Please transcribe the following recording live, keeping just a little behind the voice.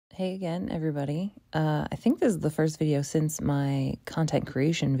Hey again, everybody. I think this is the first video since my content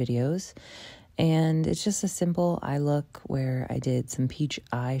creation videos, and it's just a simple eye look where I did some peach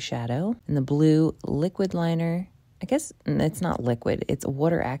eyeshadow in the blue liquid liner. I guess it's not liquid, it's a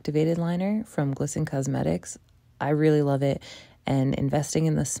water activated liner from Glisten Cosmetics. I really love it, and investing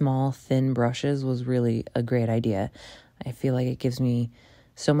in the small, thin brushes was really a great idea. I feel like it gives me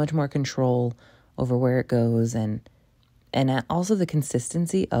so much more control over where it goes and also the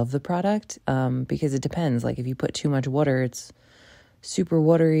consistency of the product, because it depends. Like if you put too much water, it's super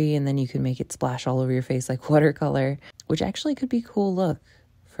watery, and then you can make it splash all over your face like watercolor, which actually could be a cool look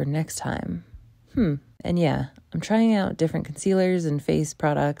for next time. And yeah, I'm trying out different concealers and face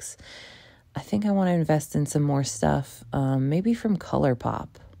products. I think I want to invest in some more stuff, maybe from ColourPop.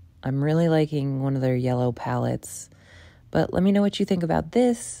 I'm really liking one of their yellow palettes, but let me know what you think about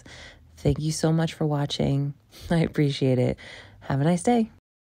this. Thank you so much for watching. I appreciate it. Have a nice day.